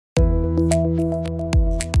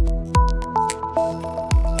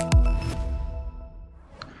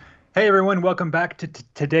Hey everyone, welcome back to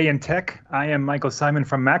Today in Tech. I am Michael Simon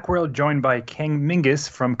from Macworld, joined by King Mingus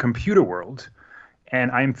from Computer World, and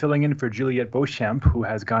I am filling in for Juliette Beauchamp, who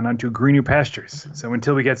has gone on to greener pastures. So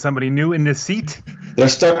until we get somebody new in this seat, They're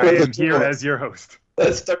stuck I with the am two here of as us. your host.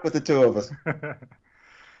 They're stuck with the two of us.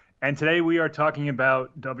 And today we are talking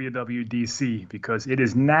about WWDC because it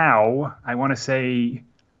is now, I want to say,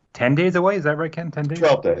 10 days away. Is that right, Ken? 10 days?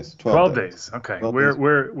 12 days. 12 12 days. days. Okay. 12 We're days.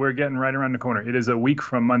 we're we're getting right around the corner. It is a week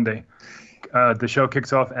from Monday. The show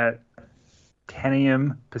kicks off at 10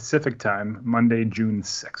 a.m. Pacific time, Monday, June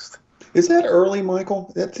 6th. Is that early,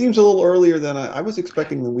 Michael? That seems a little earlier than I was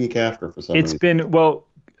expecting the week after for some It's reason. been, well,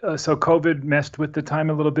 so COVID messed with the time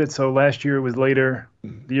a little bit. So last year it was later.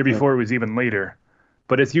 The year Yeah. before it was even later.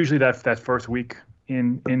 But it's usually that first week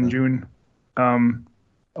in June. Um,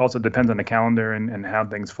 Also depends on the calendar and how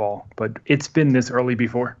things fall. But it's been this early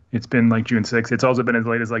before. It's been like June 6th. It's also been as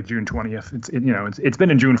late as like June 20th. It's been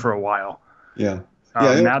in June for a while. Yeah. Yeah, it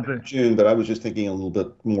was Now the June, but I was just thinking a little bit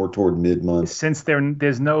more toward mid-month. Since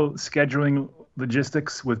there's no scheduling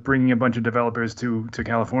logistics with bringing a bunch of developers to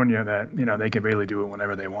California, that they can really do it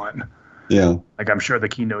whenever they want. Yeah. Like I'm sure the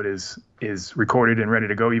keynote is recorded and ready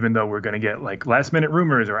to go, even though we're going to get like last minute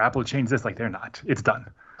rumors or Apple changed this. Like they're not. It's done.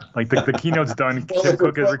 Like the keynote's done. Well, Tim if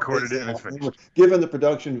Cook it's has roughly recorded it and it's finished. given the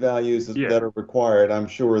production values Yeah, that are required, I'm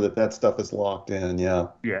sure that stuff is locked in. Yeah.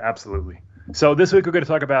 yeah, absolutely. So this week we're going to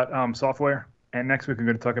talk about software, and next week we're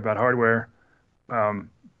going to talk about hardware. Um,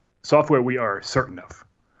 Software we are certain of.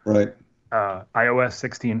 Right. iOS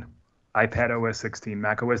 16, iPad OS 16,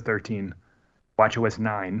 Mac OS 13, WatchOS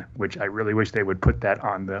 9, which I really wish they would put that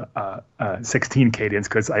on the 16 cadence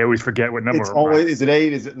because I always forget what number It's we're on. always, is it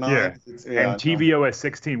 8? Is it 9? Yeah. Yeah. And tvOS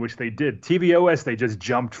 16, which they did. tvOS they just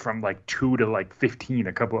jumped from like 2 to like 15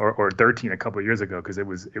 a couple or 13 a couple of years ago because it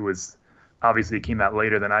was obviously it came out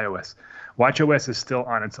later than iOS. WatchOS is still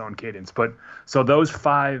on its own cadence, but so those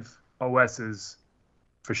 5 OSs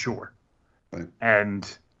for sure. Right.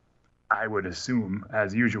 And I would assume,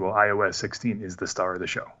 as usual, iOS 16 is the star of the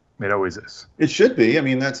show. It always is. It should be. I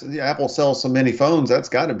mean, Apple sells so many phones. That's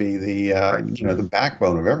got to be Right. the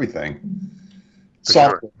backbone of everything, For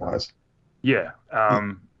sure. software wise. Yeah.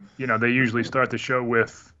 They usually start the show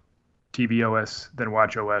with tvOS, then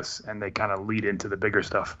watchOS, and they kind of lead into the bigger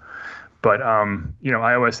stuff. But,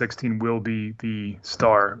 iOS 16 will be the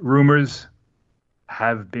star. Rumors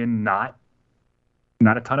have been not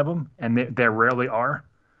a ton of them, and there rarely are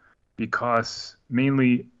because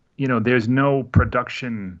mainly, there's no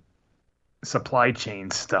production supply chain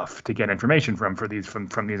stuff to get information from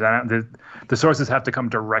these. The sources have to come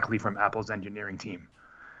directly from Apple's engineering team.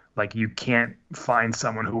 Like you can't find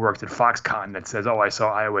someone who worked at Foxconn that says, "Oh, I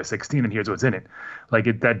saw iOS 16 and here's what's in it."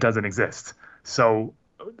 That doesn't exist. So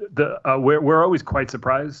we're always quite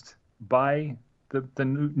surprised by the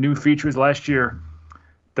new features. Last year,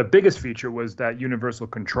 the biggest feature was that universal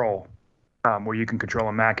control, where you can control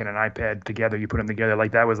a Mac and an iPad together. You put them together.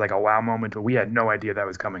 Like that was like a wow moment, but we had no idea that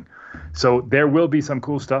was coming. So there will be some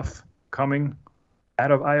cool stuff coming out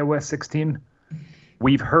of iOS 16.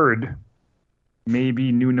 We've heard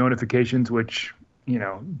maybe new notifications, which,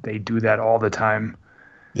 they do that all the time.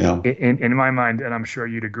 Yeah. In my mind, and I'm sure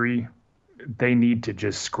you'd agree, they need to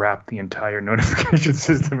just scrap the entire notification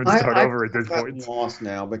system and start over at this I've gotten point. lost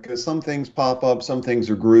now because some things pop up, some things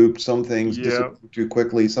are grouped, some things Yeah. disappear too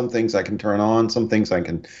quickly, some things I can turn on, some things I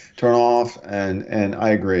can turn off, and I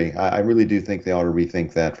agree. I really do think they ought to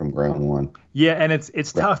rethink that from ground one. Yeah, and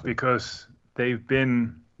it's tough because they've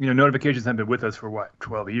been, notifications have been with us for what,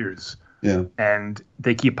 12 years. Yeah. And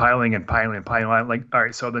they keep piling and piling and piling on. Like, all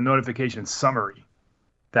right, so the notification summary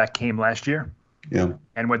that came last year. Yeah.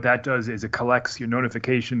 And what that does is it collects your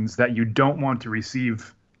notifications that you don't want to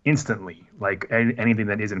receive instantly, like anything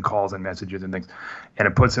that isn't calls and messages and things. And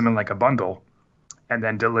it puts them in like a bundle and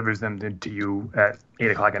then delivers them to you at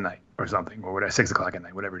 8 o'clock at night or something, or whatever, 6 o'clock at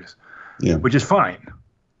night, whatever it is, Yeah. which is fine.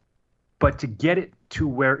 But to get it to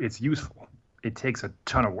where it's useful, it takes a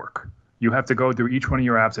ton of work. You have to go through each one of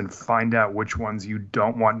your apps and find out which ones you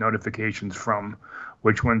don't want notifications from,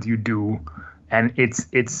 which ones you do. And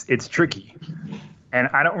it's tricky. And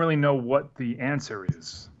I don't really know what the answer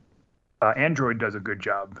is. Android does a good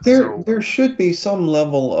job. There should be some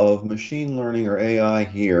level of machine learning or AI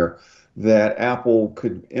here that Apple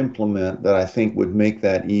could implement that I think would make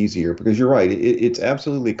that easier because you're right, it's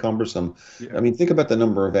absolutely cumbersome. Yeah. I mean, think about the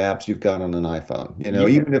number of apps you've got on an iPhone. Yeah.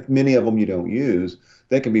 Even if many of them you don't use,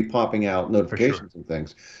 they can be popping out notifications and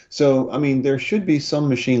things. So, I mean, there should be some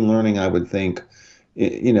machine learning, I would think,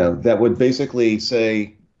 that would basically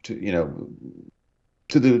say to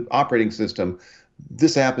the operating system,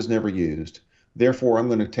 this app is never used. Therefore, I'm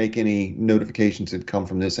going to take any notifications that come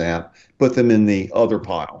from this app, put them in the other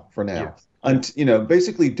pile for Yeah. now. Yeah. And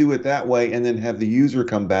basically do it that way, and then have the user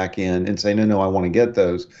come back in and say, no, no, I want to get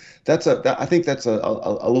those. I think that's a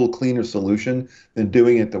little cleaner solution than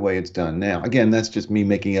doing it the way it's done now. Again, that's just me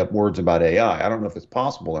making up words about AI. I don't know if it's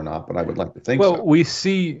possible or not, but I would like to think Well, so. we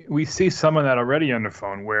see some of that already on the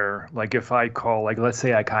phone where, like, if I call, like, let's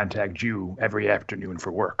say I contact you every afternoon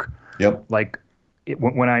for work, Yep. like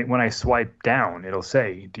when I swipe down, it'll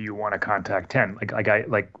say, "Do you want to contact 10?"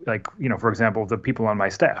 For example, the people on my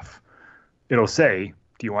staff, it'll say,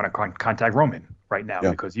 "Do you want to contact Roman right now?"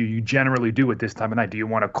 Yeah. Because you generally do at this time of night. Do you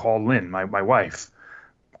want to call Lynn, my wife?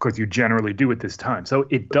 Because you generally do at this time. So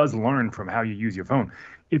it does learn from how you use your phone.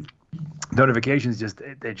 It Notifications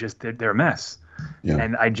they're a mess. Yeah.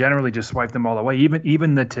 And I generally just swipe them all away.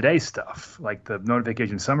 Even the today stuff, like the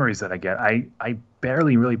notification summaries that I get, I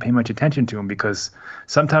barely really pay much attention to them because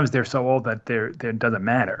sometimes they're so old that it doesn't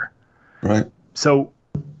matter. Right. So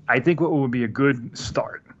I think what would be a good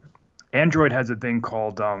start, Android has a thing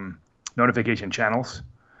called notification channels.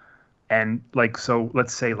 And like, so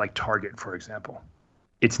let's say like Target, for example,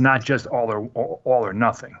 it's not just all or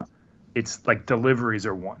nothing. It's like deliveries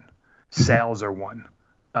are one, sales are one,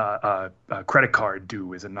 credit card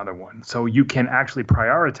due is another one. So you can actually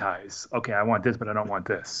prioritize. Okay, I want this, but I don't want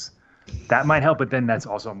this. That might help, but then that's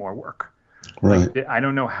also more work. Right. Like, I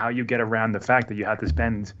don't know how you get around the fact that you have to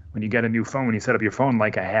spend, when you get a new phone, when you set up your phone,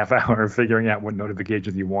 like a half hour figuring out what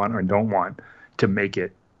notifications you want or don't want to make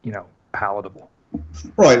it, palatable.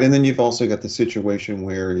 Right. And then you've also got the situation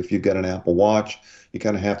where if you've got an Apple Watch, you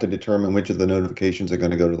kind of have to determine which of the notifications are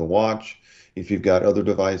going to go to the watch. If you've got other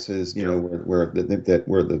devices, where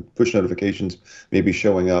the push notifications may be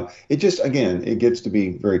showing up, it just, again, it gets to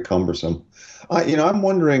be very cumbersome. I'm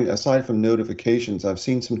wondering, aside from notifications, I've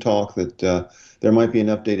seen some talk that there might be an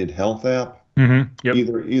updated health app, Yep.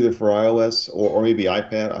 either for iOS or maybe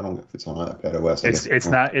iPad. I don't know if it's on iPad OS. I It's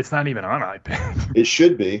guess it's not even on iPad. it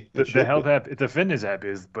should be. The, It the should health be. app, the fitness app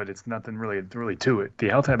is, but it's nothing really to it. The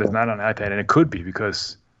health app is not on iPad, and it could be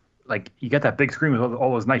because, like, you got that big screen with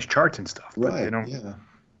all those nice charts and stuff, but they Right. don't. Yeah.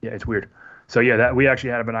 Yeah, it's weird. So yeah, that we actually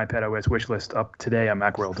have an iPad OS wish list up today on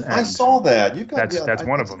Macworld, I and saw that. You've got, that's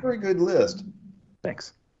one of that's a them. very good list.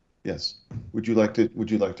 Thanks. Yes. Would you like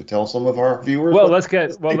to tell some of our viewers Well, what? let's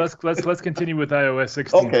continue with iOS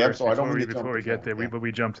 16 Okay, I'm first sorry. I don't before mean we to jump before we the get gun. there. Yeah.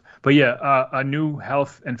 We jumped, but yeah, a new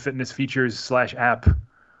health and fitness features / app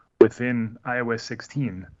within iOS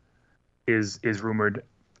 16 is rumored.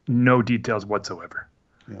 No details whatsoever.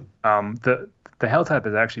 Yeah. The health app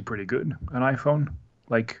is actually pretty good on iPhone.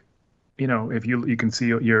 Like, if you can see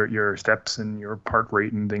your steps and your heart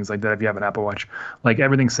rate and things like that if you have an Apple Watch, like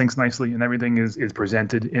everything syncs nicely and everything is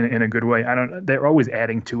presented in a good way. They're always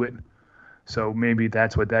adding to it, so maybe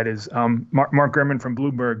that's what that is. Mark Gurman from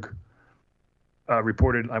Bloomberg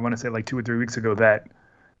reported, I want to say like 2 or 3 weeks ago, that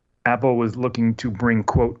Apple was looking to bring,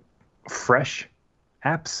 quote, fresh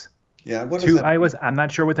apps Yeah. What does to that mean? iOS. I'm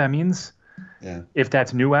not sure what that means. Yeah. If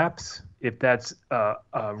that's new apps, if that's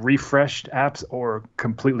refreshed apps or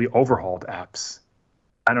completely overhauled apps,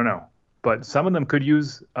 I don't know. But some of them could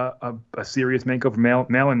use a serious makeover,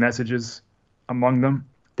 mail-in messages among them.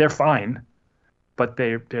 They're fine, but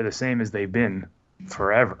they're the same as they've been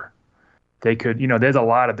forever. They could, there's a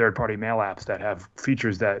lot of third-party mail apps that have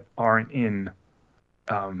features that aren't in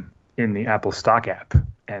the Apple stock app,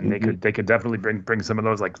 and they could definitely bring some of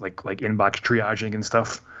those like inbox triaging and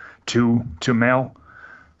stuff to mail.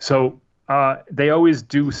 So they always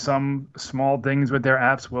do some small things with their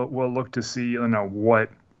apps. We'll look to see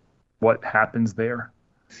what happens there.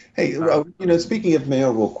 Hey, speaking of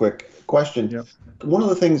mail, real quick question. Yep. One of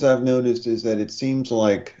the things I've noticed is that it seems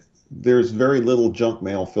like there's very little junk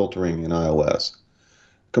mail filtering in iOS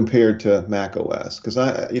compared to Mac OS. Because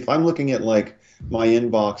if I'm looking at like my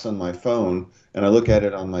inbox on my phone and I look at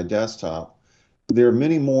it on my desktop, there are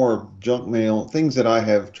many more junk mail, things that I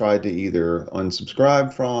have tried to either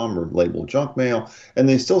unsubscribe from or label junk mail, and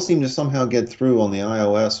they still seem to somehow get through on the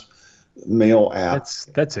iOS mail app.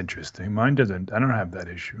 That's interesting. Mine doesn't. I don't have that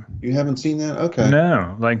issue. You haven't seen that? Okay.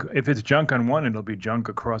 No, like if it's junk on one, it'll be junk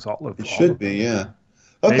across all of It all should of be, them.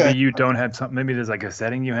 yeah. Maybe Okay. you don't have something. Maybe there's like a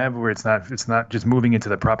setting you have where it's not just moving into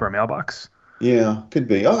the proper mailbox. Yeah, could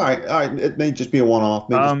be. All right, all right. It may just be a one-off,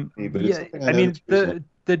 may just be me, but it's Yeah. something I I mean, noticed recently.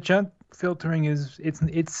 the junk filtering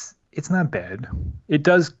it's not bad. It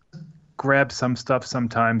does grab some stuff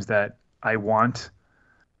sometimes that I want,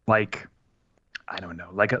 like, I don't know,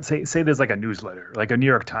 like say there's like a newsletter, like a New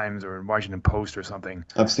York Times or Washington Post or something.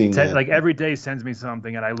 I've seen that. Like every day sends me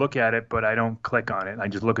something and I look at it, but I don't click on it. I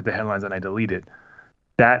just look at the headlines and I delete it.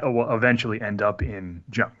 that will eventually end up in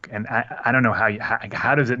junk. And I don't know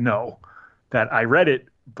how does it know that I read it,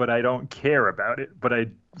 but I don't care about it, but I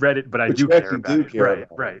read it, but I But do you care actually about do it. care Right,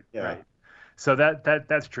 about it. right, Yeah. right. So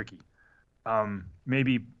that's tricky.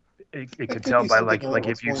 Maybe it It could could tell be by something like like if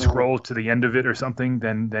what's you going on. scroll to the end of it or something,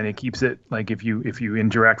 then it keeps it like if you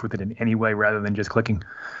interact with it in any way rather than just clicking.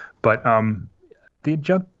 But the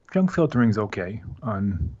junk filtering is okay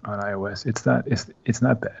on iOS. It's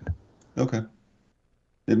not bad. Okay.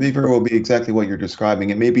 It may very well be exactly what you're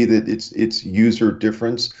describing. It may be that it's user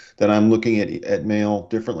difference that I'm looking at mail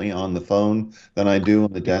differently on the phone than I do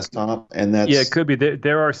on the desktop, and Yeah, it that's could be.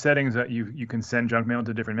 There are settings that you can send junk mail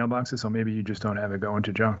to different mailboxes, so maybe you just don't have it go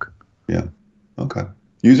into junk. yeah. Okay.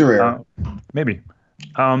 User Uh, error. maybe.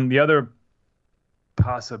 The other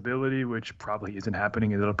possibility, which probably isn't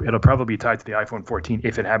happening, and it'll probably be tied to the iPhone 14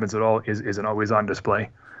 if it happens at all, is an always-on display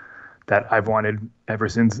that I've wanted ever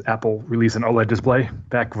since Apple released an OLED display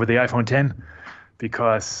back with the iPhone 10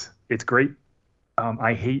 because it's great.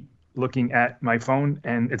 I hate looking at my phone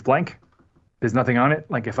and it's blank. There's nothing on it.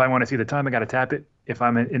 Like if I want to see the time, I got to tap it. If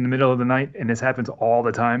I'm in the middle of the night, and this happens all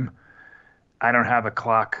the time, I don't have a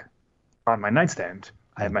clock on my nightstand.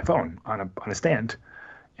 I have Yeah. my phone on a stand.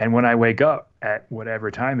 And when I wake up at whatever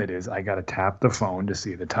time it is, I got to tap the phone to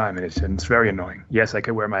see the time. And it's very annoying. Yes, I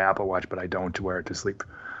could wear my Apple Watch, but I don't to wear it to sleep.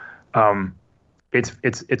 Um,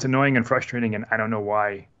 it's annoying and frustrating, and I don't know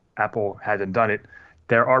why Apple hasn't done it.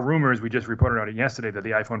 There are rumors, we just reported on it yesterday, that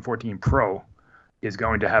the iPhone 14 Pro is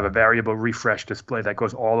going to have a variable refresh display that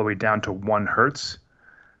goes all the way down to 1 hertz,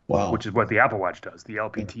 which Wow. is what the Apple Watch does, the Yeah.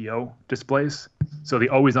 LPTO displays. So the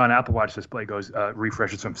always on Apple Watch display goes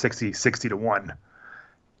refreshes from 60 to 1.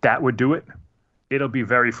 That would do it. It'll be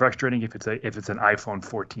very frustrating if it's an iPhone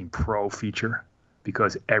 14 Pro feature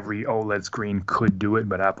because every OLED screen could do it,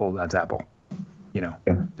 but that's Apple. You know,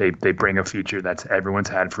 Yeah. they bring a feature that's everyone's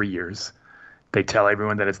had for years. They tell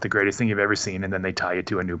everyone that it's the greatest thing you've ever seen, and then they tie it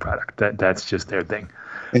to a new product. That's just their thing.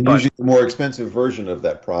 And But usually the more expensive version of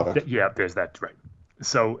that product. yeah, there's that right.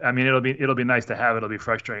 So I mean, it'll be nice to have. It'll be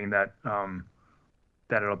frustrating that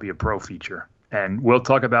that it'll be a pro feature, and we'll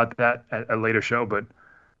talk about that at a later show. But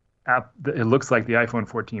it looks like the iPhone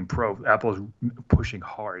 14 Pro, Apple's pushing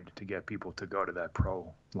hard to get people to go to that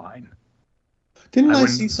Pro line. Didn't I I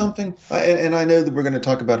see wouldn't. something? And I know that we're going to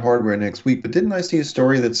talk about hardware next week, but didn't I see a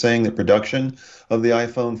story that's saying that production of the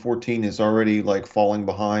iPhone 14 is already like falling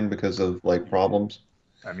behind because of like problems?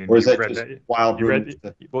 I mean, Or is you've that read just that. wild You rumors?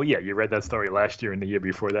 read. Well, yeah, you read that story last year and the year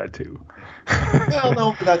before that too. Well,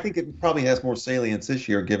 no, but I think it probably has more salience this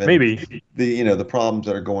year given Maybe. the problems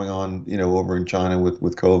that are going on, over in China with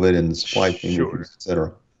COVID and the supply chain Sure. issues, et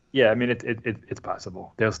cetera. Yeah, I mean it's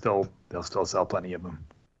possible. They'll still sell plenty of them.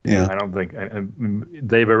 Yeah. I don't think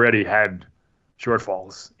they've already had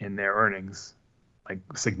shortfalls in their earnings, like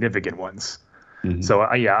significant ones. Hmm.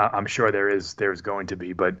 So yeah, I'm sure there's going to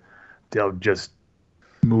be, but they'll just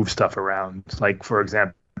move stuff around. Like for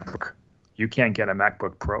example, you can't get a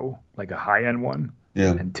MacBook Pro, like a high-end one,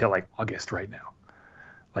 Yeah. until like August right now.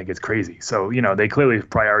 Like it's crazy. So they clearly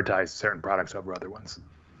prioritize certain products over other ones.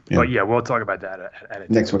 Yeah. But yeah, we'll talk about that at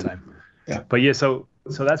a Next different week. time. Yeah. But yeah, so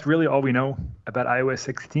that's really all we know about iOS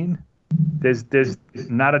 16. There's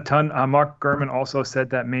not a ton. Mark Gurman also said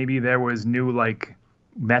that maybe there was new like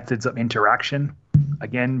methods of interaction.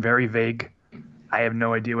 Again, very vague. I have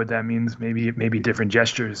no idea what that means. Maybe different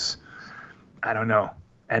gestures. I don't know.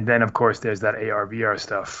 And then of course there's that AR VR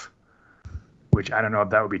stuff, which I don't know if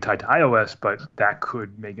that would be tied to iOS, but that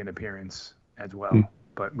could make an appearance as Mm. well.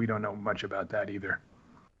 But we don't know much about that either.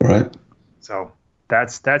 Right. So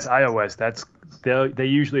that's iOS. They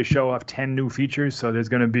usually show off 10 new features, so there's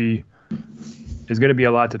gonna be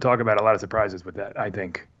a lot to talk about, a lot of surprises with that, I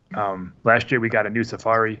think. Last year we got a new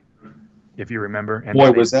Safari, if you remember, and Boy,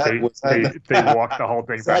 then was that they was they that they, they walked the whole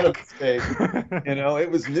thing was that a back. mistake? It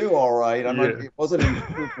was new, all right. I'm not. Yeah, It wasn't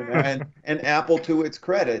improved, and Apple, to its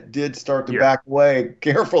credit, did start to yeah. back away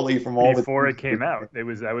carefully from all the Before things it that came out,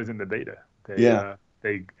 I was in the beta. They Yeah.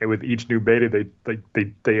 with each new beta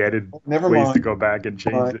they added Never ways to mind. go back and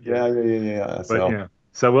change it. Yeah, Yeah, yeah, yeah, yeah. but So yeah.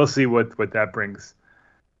 So we'll see what that brings.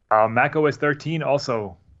 Mac OS 13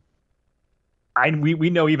 also. We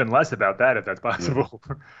know even less about that if that's yeah, possible.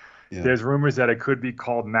 yeah. There's rumors that it could be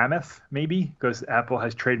called Mammoth, maybe, because Apple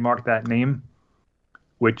has trademarked that name,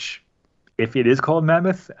 which if it is called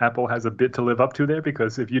Mammoth, Apple has a bit to live up to there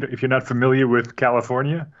because if you're not familiar with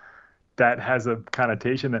California, that has a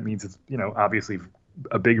connotation that means it's obviously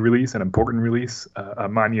a big release, an important release, a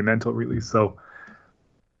monumental release. So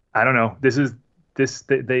I don't know. They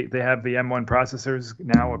have the M1 processors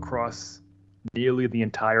now across nearly the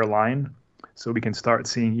entire line. so we can start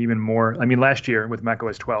seeing even more. I mean, last year with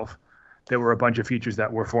macOS 12, there were a bunch of features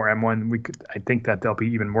that were for M1. I think that there'll be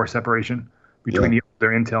even more separation between the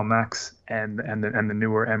older Intel Macs and the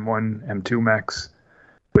newer M1, M2 Macs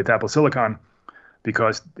with Apple Silicon,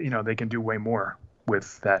 because they can do way more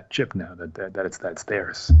with that chip now that's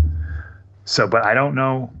theirs. So, but I don't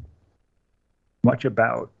know much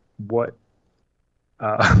about what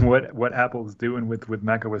Apple's doing with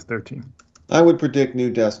macOS 13. I would predict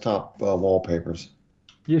new desktop wallpapers.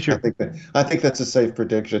 Yeah, sure. I think that's a safe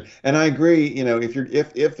prediction, and I agree.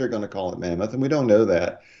 If they're going to call it Mammoth, and we don't know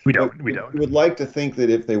that, we don't. We would like to think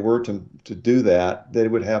that if they were to do that, that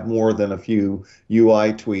it would have more than a few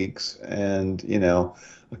UI tweaks and a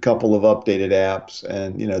couple of updated apps,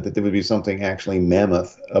 and that there would be something actually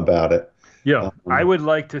Mammoth about it. Yeah, I would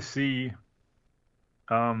like to see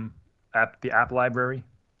the app library.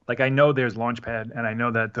 Like, I know there's Launchpad, and I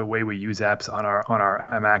know that the way we use apps on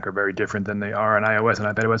our Mac are very different than they are on iOS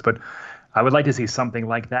and iPadOS, but I would like to see something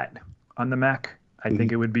like that on the Mac. I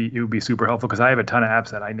think it would be super helpful, because I have a ton of apps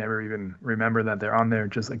that I never even remember that they're on there,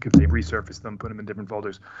 just like if they resurface them, put them in different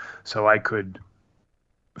folders, so I could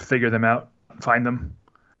figure them out, find them.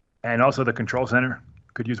 And also the control center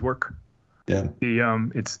could use work. Yeah.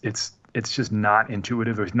 It's just not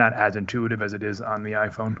intuitive. It's not as intuitive as it is on the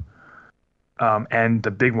iPhone. And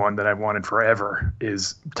the big one that I've wanted forever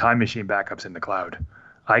is Time Machine backups in the cloud.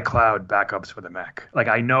 iCloud backups for the Mac. Like,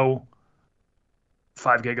 I know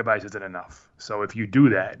 5 gigabytes isn't enough. So if you do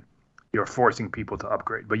that, you're forcing people to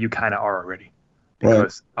upgrade, but you kind of are already,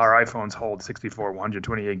 because our iPhones hold 64,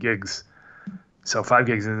 128 gigs. So 5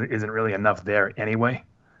 gigs isn't really enough there anyway.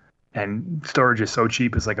 And storage is so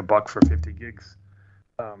cheap. It's like $1 for 50 gigs,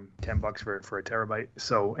 $10 for a terabyte.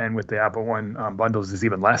 So, and with the Apple One bundles, is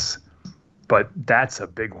even less. But that's a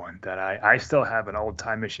big one that I still have an old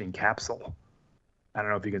Time Machine capsule. I don't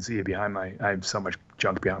know if you can see it behind I have so much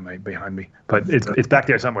junk behind me, but it's back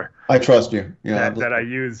there somewhere. I trust you. Yeah. That I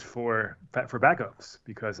use for backups,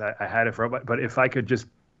 because I had it for, but if I could just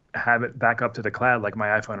have it back up to the cloud like my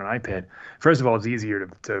iPhone and iPad, first of all, it's easier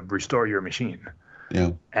to restore your machine.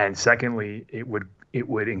 Yeah. And secondly, it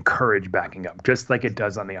would encourage backing up, just like it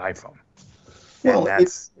does on the iPhone. Well, it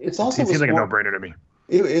seems like a no-brainer to me.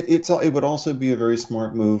 It would also be a very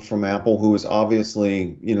smart move from Apple, who is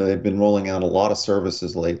obviously, they've been rolling out a lot of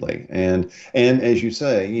services lately, and as you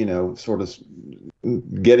say, sort of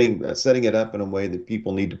setting it up in a way that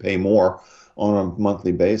people need to pay more on a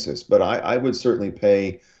monthly basis. But I would certainly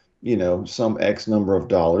pay, some X number of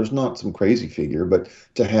dollars, not some crazy figure, but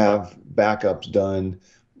to have backups done,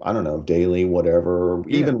 I don't know, daily, whatever, or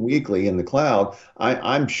even weekly in the cloud.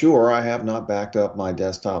 I'm sure I have not backed up my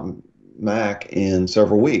desktop Mac in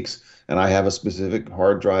several weeks, and I have a specific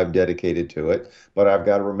hard drive dedicated to it, but I've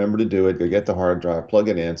got to remember to do it, go get the hard drive, plug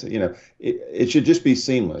it in. So, it should just be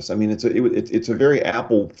seamless. I mean, it's a very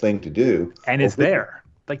Apple thing to do. And it's there.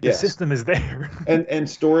 Like, the system is there. and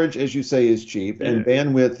storage, as you say, is cheap, and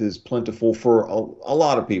bandwidth is plentiful for a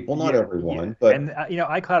lot of people, not everyone. But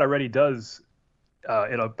iCloud already does,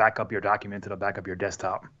 it'll back up your documents, it'll back up your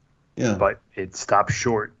desktop. Yeah. But it stops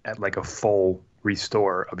short at like a full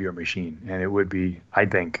restore of your machine, and it would be, I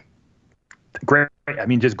think, great. I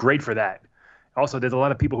mean, just great for that. Also, there's a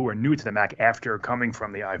lot of people who are new to the Mac after coming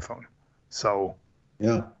from the iPhone, so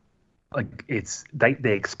like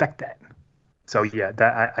they expect that. So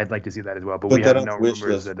that I'd like to see that as well. But we have no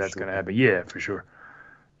rumors that's going to happen. Yeah, for sure.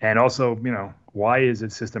 And also, why is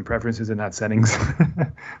it system preferences and not settings?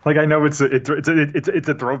 Like, I know it's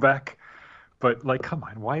a throwback, but like, come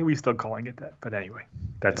on, why are we still calling it that? But anyway,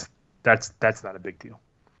 that's not a big deal.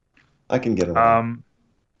 I can get around.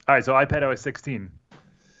 All right, so iPadOS 16.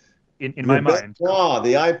 In my mind. The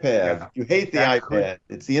iPad. Yeah, you hate the iPad.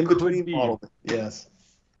 It's the in-between model. Yes.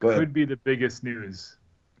 Go ahead. Could be the biggest news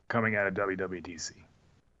coming out of WWDC.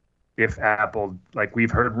 If Apple, like,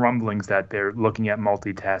 we've heard rumblings that they're looking at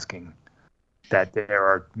multitasking, that there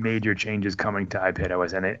are major changes coming to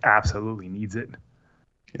iPadOS, and it absolutely needs it.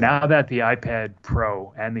 Yeah. Now that the iPad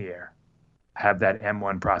Pro and the Air have that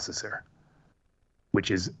M1 processor,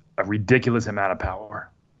 which is a ridiculous amount of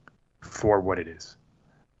power for what it is,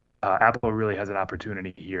 Apple really has an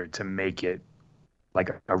opportunity here to make it like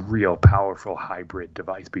a real powerful hybrid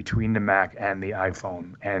device between the Mac and the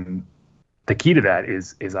iPhone. And the key to that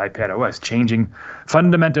is iPadOS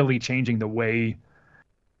fundamentally changing the way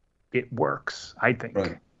it works, I think.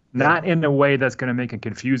 Right. Not in a way that's going to make it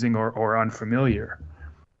confusing or unfamiliar,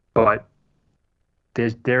 but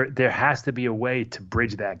there has to be a way to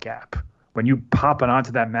bridge that gap. When you pop it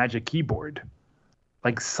onto that Magic Keyboard,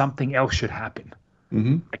 like, something else should happen.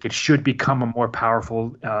 Hmm. Like it should become a more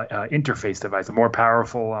powerful interface device, a more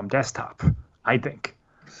powerful desktop, I think,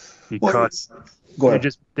 Well, because go ahead.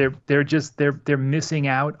 they're missing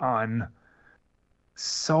out on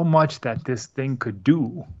so much that this thing could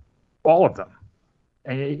do, all of them.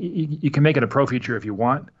 And you can make it a pro feature if you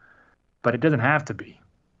want, but it doesn't have to be.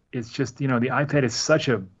 It's just, the iPad is such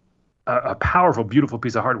a powerful, beautiful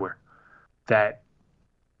piece of hardware that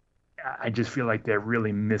I just feel like they're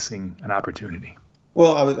really missing an opportunity.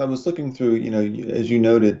 Well, I was looking through, as you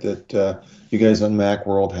noted that you guys on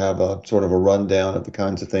Macworld have a sort of a rundown of the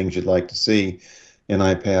kinds of things you'd like to see in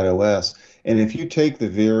iPad OS. And if you take the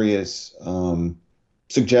various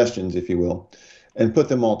suggestions, if you will, and put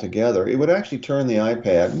them all together, it would actually turn the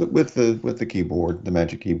iPad with the keyboard, the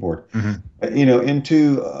Magic Keyboard, Hmm.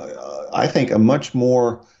 into I think a much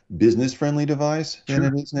more business-friendly device than it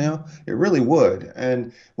Sure. is now. It really would.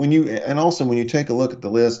 And also when you take a look at the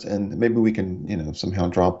list, and maybe we can, somehow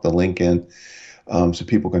drop the link in so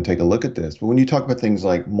people can take a look at this. But when you talk about things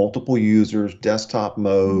like multiple users, desktop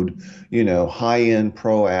mode, high-end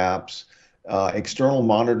pro apps, external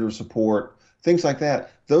monitor support, things like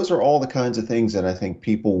that, those are all the kinds of things that I think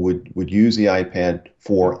people would use the iPad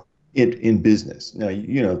for it in business. Now,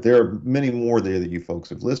 there are many more there that you folks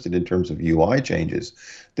have listed in terms of UI changes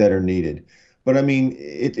that are needed. But I mean,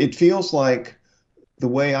 it feels like the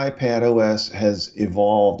way iPad OS has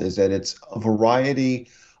evolved is that it's a variety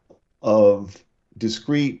of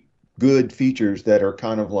discrete good features that are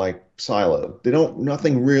kind of like siloed.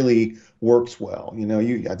 Nothing really works well.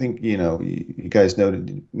 I think, you guys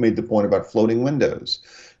made the point about floating windows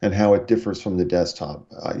and how it differs from the desktop,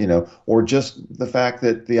 or just the fact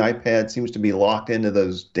that the iPad seems to be locked into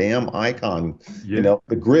those damn icon, Yeah.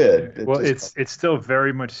 the grid. It Well, just, it's still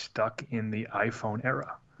very much stuck in the iPhone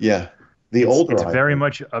era. yeah, the It's older it's very iPhone.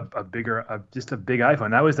 much a bigger, just a big iPhone.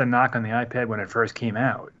 That was the knock on the iPad when it first came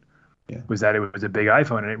out, Yeah. was that it was a big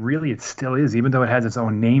iPhone, and it still is. Even though it has its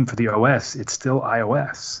own name for the OS, it's still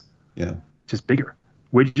iOS, Yeah. just bigger.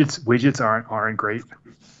 Widgets aren't great.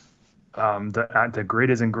 The grid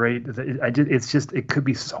isn't great. It could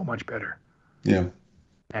be so much better, Yeah.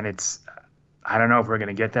 and I don't know if we're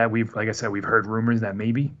gonna get that. Like I said, we've heard rumors that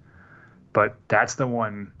maybe, but that's the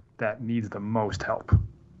one that needs the most help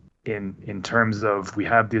in terms of we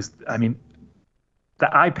have this. I mean, the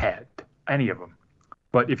iPad, any of them.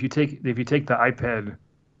 But if you take the iPad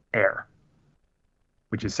Air,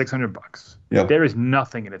 which is $600, Yeah. there is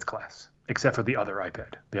nothing in its class except for the other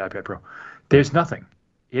iPad, the iPad Pro. There's nothing.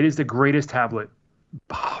 It is the greatest tablet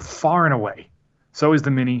far and away. So is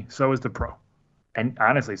the Mini. So is the Pro, and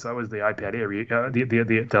honestly, so is the iPad Air,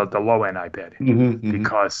 the low end iPad, Hmm. Hmm.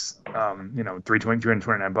 because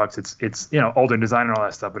 329 bucks. It's older design and all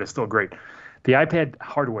that stuff, but it's still great. The iPad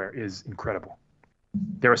hardware is incredible.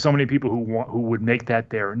 There are so many people who would make that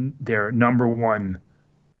their number one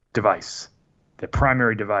device, their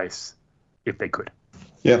primary device, if they could.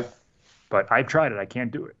 Yeah. But I've tried it. I can't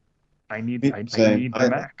do it. I Same. need the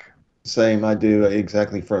Mac. Same, I do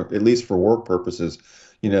exactly for at least for work purposes.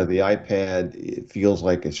 The iPad, it feels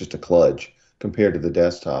like it's just a kludge compared to the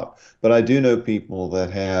desktop. But I do know people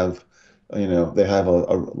that have, they have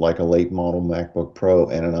like a late model MacBook Pro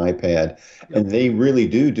and an iPad, Yep. and they really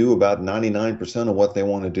do about 99% of what they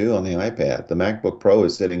want to do on the iPad. The MacBook Pro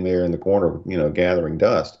is sitting there in the corner, gathering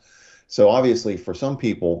dust. So obviously, for some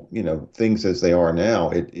people, things as they are now,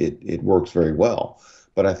 it works very well.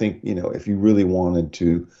 But I think, if you really wanted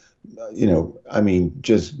to I mean,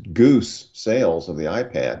 just goose sales of the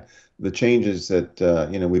iPad. The changes that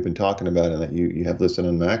we've been talking about and that you have listed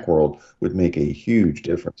on Macworld would make a huge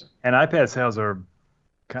difference. And iPad sales are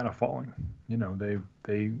kind of falling. They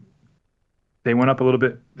they went up a little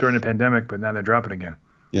bit during the pandemic, but now they're dropping again.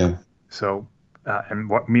 Yeah, So,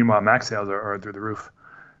 meanwhile, Mac sales are through the roof.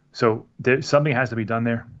 So something has to be done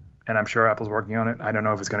there, and I'm sure Apple's working on it. I don't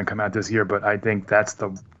know if it's going to come out this year, but I think that's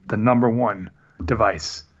the number one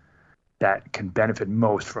device that can benefit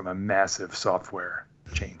most from a massive software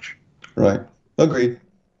change. right. Agreed.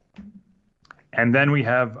 And then we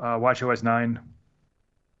have WatchOS 9.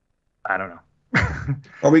 I don't know.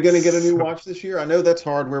 Are we going to get a new watch this year? I know that's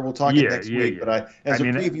hardware. We'll talk it Yeah, next yeah, week, yeah. but as I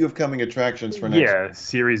a mean, preview of coming attractions for next. yeah,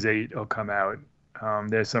 Series 8 will come out.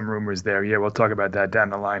 There's some rumors there. Yeah, we'll talk about that down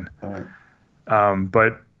the line. All right.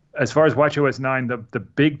 But as far as WatchOS 9, the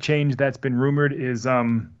big change that's been rumored is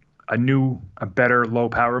a better low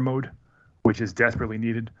power mode, which is desperately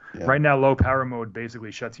needed. Yeah. Right now, low power mode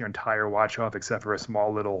basically shuts your entire watch off except for a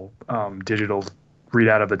small little digital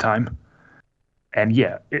readout of the time. And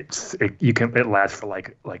yeah, it lasts for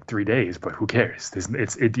like 3 days, but who cares?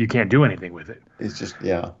 You can't do anything with it. It's just,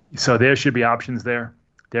 yeah. So there should be options there.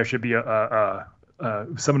 There should be a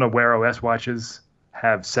some of the Wear OS watches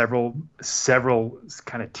have several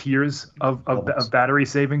kind of tiers of battery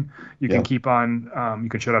saving. You can keep on, you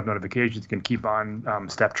can shut off notifications, you can keep on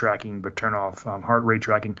step tracking, but turn off heart rate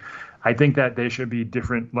tracking. I think that there should be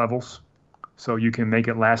different levels, so you can make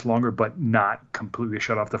it last longer, but not completely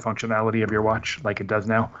shut off the functionality of your watch like it does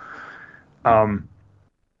now.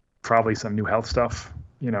 Probably some new health stuff.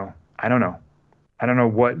 I don't know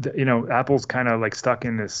what, Apple's kind of like stuck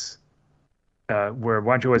in this. Where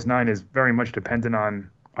WatchOS 9 is very much dependent on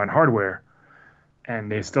hardware, and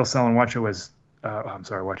they're still selling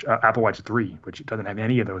Apple Watch 3, which doesn't have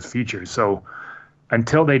any of those features. So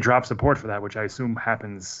until they drop support for that, which I assume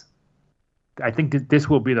happens, I think this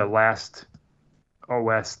will be the last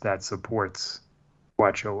OS that supports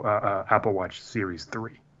Apple Watch Series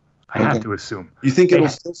 3. I have to assume. You think it'll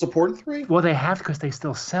still support 3? Well, they have, because they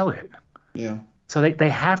still sell it. Yeah. So they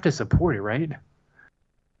have to support it, right?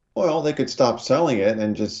 Well, they could stop selling it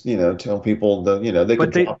and just, tell people they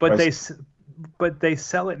could drop prices. But they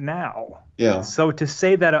sell it now. Yeah. So to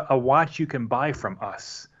say that a watch you can buy from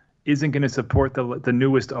us isn't going to support the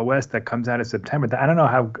newest OS that comes out in September, I don't know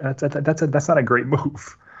how that's not a great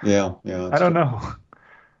move. Yeah. I don't know.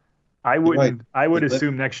 I would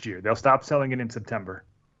assume next year they'll stop selling it in September,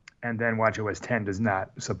 and then WatchOS 10 does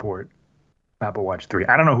not support Apple Watch 3.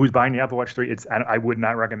 I don't know who's buying the Apple Watch 3. I would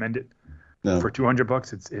not recommend it. No. For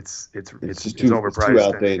 $200, it's overpriced. It's too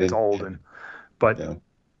outdated. It's old, but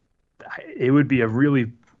it would be a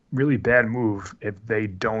really, really bad move if they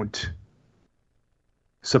don't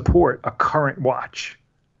support a current watch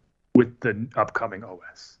with the upcoming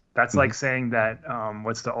OS. That's like saying that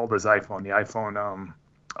what's the oldest iPhone? The iPhone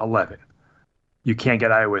 11. You can't get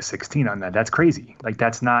iOS 16 on that. That's crazy. Like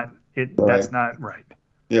that's not it. Right. That's not right.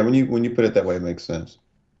 Yeah, when you put it that way, it makes sense.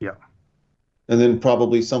 Yeah. And then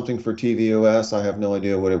probably something for tvOS. I have no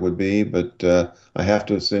idea what it would be, but I have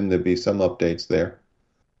to assume there'd be some updates there.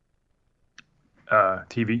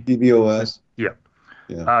 tvOS. Yeah.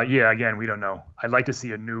 Yeah. Again, we don't know. I'd like to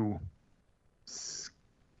see a new.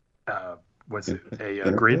 What's it?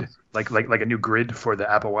 A grid, like a new grid for the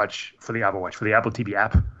Apple Watch, for the Apple TV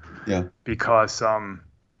app. Yeah. Because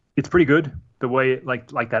it's pretty good the way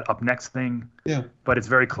like that up next thing. Yeah. But it's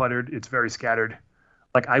very cluttered. It's very scattered.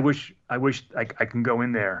 Like I wish I can go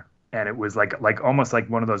in there and it was like almost like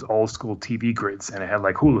one of those old school TV grids, and it had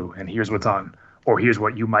like Hulu and here's what's on, or here's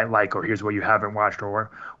what you might like, or here's what you haven't watched,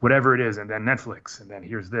 or whatever it is, and then Netflix, and then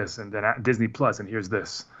here's this, and then Disney Plus, and here's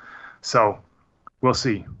this. So we'll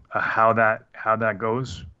see how that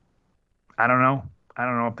goes. I don't know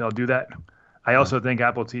if they'll do that. I also think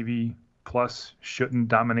Apple TV Plus shouldn't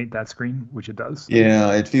dominate that screen, which it does.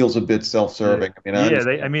 Yeah, it feels a bit self-serving.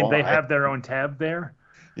 They have their own tab there.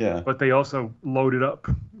 Yeah, but they also load it up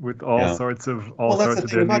with all sorts of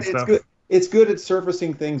Disney stuff. It's good at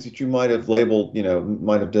surfacing things that you might have labeled,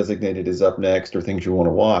 might have designated as up next or things you want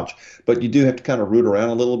to watch. But you do have to kind of root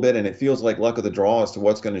around a little bit, and it feels like luck of the draw as to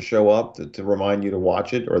what's going to show up to remind you to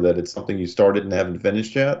watch it, or that it's something you started and haven't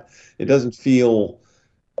finished yet. It doesn't feel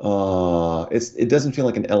it doesn't feel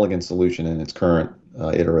like an elegant solution in its current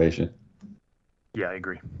iteration. Yeah, I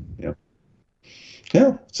agree. Yeah.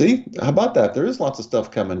 Yeah. See, how about that? There is lots of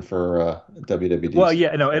stuff coming for WWDC. Well,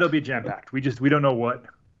 yeah, no, it'll be jam-packed. We don't know what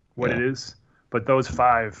it is, but those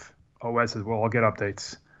 5 OSs will all get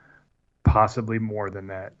updates. Possibly more than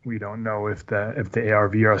that. We don't know if the AR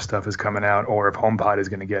VR stuff is coming out, or if HomePod is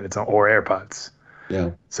going to get its own, or AirPods.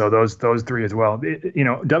 Yeah. So those 3 as well.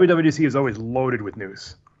 WWDC is always loaded with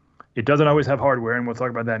news. It doesn't always have hardware, and we'll talk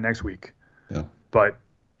about that next week. Yeah. But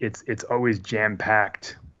it's always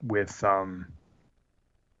jam-packed with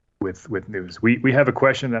news. We have a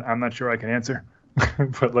question that I'm not sure I can answer,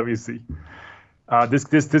 but let me see.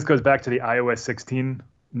 This goes back to the iOS 16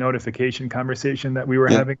 notification conversation that we were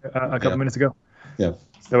having a couple minutes ago. Yeah.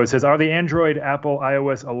 So it says, are the Android, Apple,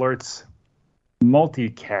 iOS alerts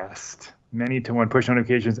multicast many-to-one push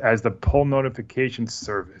notifications as the pull notification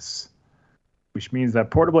service, which means that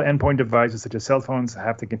portable endpoint devices such as cell phones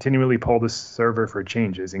have to continually pull the server for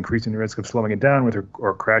changes, increasing the risk of slowing it down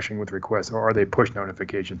or crashing with requests, or are they push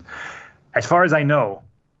notifications? As far as I know,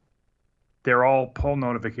 they're all pull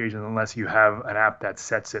notifications unless you have an app that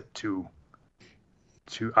sets it to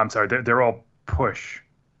I'm sorry, they're all push.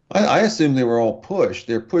 I assume they were all push.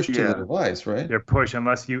 They're pushed to the device, right? They're push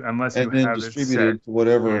unless you and have then distributed to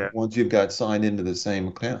whatever once you've got signed into the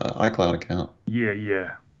same iCloud account.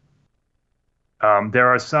 Yeah. There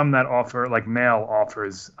are some that offer, like Mail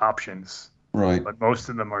offers options, right? But most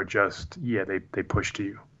of them are just they push to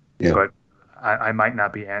you. Yeah. But I might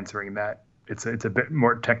not be answering that. It's a bit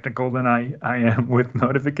more technical than I am with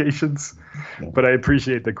notifications, but I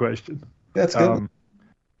appreciate the question. That's good. Um,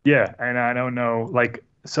 yeah, and I don't know, like,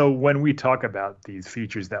 so when we talk about these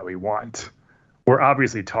features that we want, we're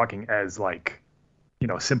obviously talking as like,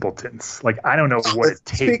 simpletons. Like, I don't know what it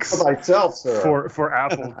Speak for takes thyself, sir. for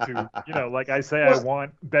Apple to, like I say, I Well,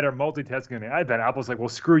 want better multitasking on the iPad. Apple's like, well,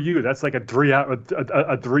 screw you. That's like a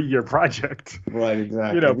 3-year project, right,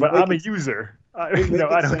 exactly. but I'm a user. We make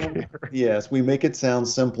I it don't sound, care. yes, we make it sound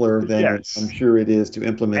simpler than I'm Yes. sure it is to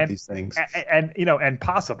implement And, these things. and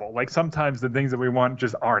possible. Like sometimes the things that we want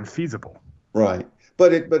just aren't feasible. Right.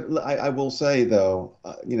 But I will say though,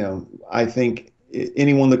 I think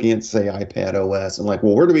anyone looking at say iPad OS and like,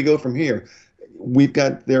 well, where do we go from here?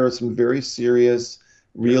 There are some very serious,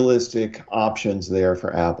 Yeah. realistic options there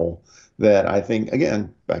for Apple that I think,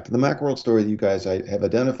 again, back to the Macworld story that you guys have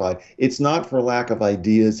identified. It's not for lack of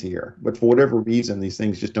ideas here, but for whatever reason, these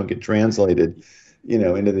things just don't get translated,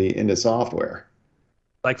 into software.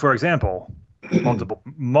 Like for example,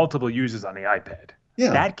 multiple users on the iPad.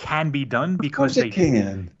 Yeah, That can be done of because course it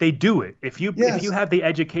can. they do it. If you Yes. have the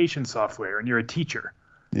education software and you're a teacher,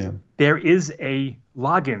 Yeah. there is a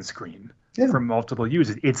login screen Yeah. for multiple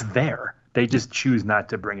users. It's there. They just choose not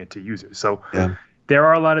to bring it to users. So Yeah. there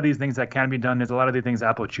are a lot of these things that can be done. There's a lot of the things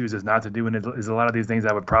Apple chooses not to do, and there's a lot of these things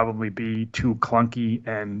that would probably be too clunky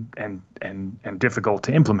and difficult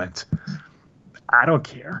to implement. I don't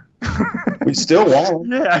care. We still won't.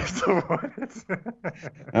 Yeah, I still want it.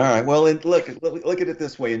 All right. Well, look at it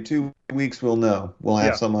this way. In 2 weeks, we'll know. We'll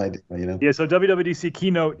have Yeah. some idea. Yeah, so WWDC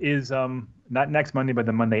keynote is not next Monday, but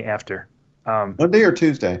the Monday after. Monday or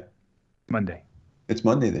Tuesday? Monday. It's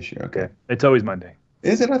Monday this year. Yeah, Okay. it's always Monday.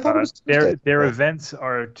 Is it? I thought it was Tuesday. Their events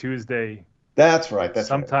are Tuesday, That's right. That's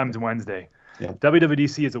right. sometimes Wednesday. Yeah.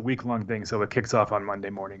 WWDC is a week-long thing, so it kicks off on Monday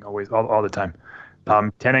morning, always, all the time.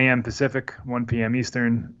 10 a.m. Pacific, 1 p.m.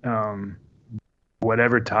 Eastern,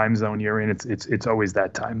 whatever time zone you're in, it's always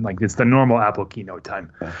that time. Like it's the normal Apple keynote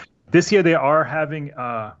time. Yeah. This year they are having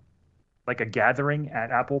like a gathering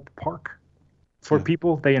at Apple Park for Yeah.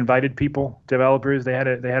 people. They invited people, developers. They had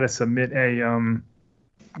to submit a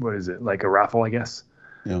what is it, like a raffle, I guess.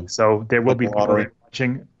 Yeah. So there will Like be a people lottery. there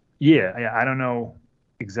watching. Yeah, I don't know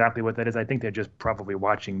exactly what that is. I think they're just probably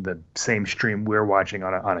watching the same stream we're watching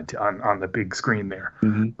on the big screen there.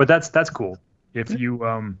 Mhm. But that's cool.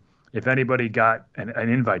 If anybody got an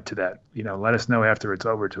invite to that, let us know after it's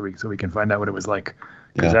over so we can find out what it was like,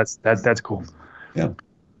 because Yeah. that's cool. Yeah.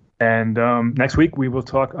 And next week we will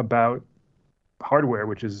talk about hardware,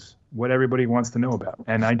 which is what everybody wants to know about,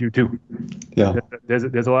 and I do too. Yeah.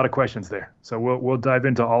 There's a lot of questions there, so we'll dive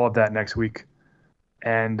into all of that next week.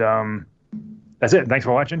 And that's it. Thanks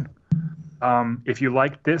for watching. If you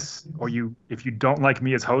like this, or if you don't like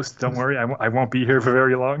me as host, don't worry. I won't be here for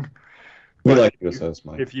very long. We But like you as host,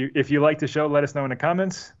 Mike. if you like the show, let us know in the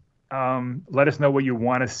comments. Let us know what you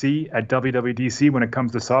want to see at WWDC when it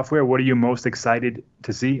comes to software. What are you most excited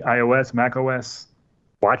to see? iOS, macOS,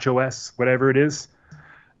 watchOS, whatever it is.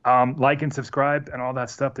 Like and subscribe and all that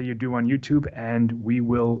stuff that you do on YouTube, and we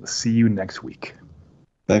will see you next week.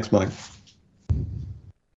 Thanks, Mike.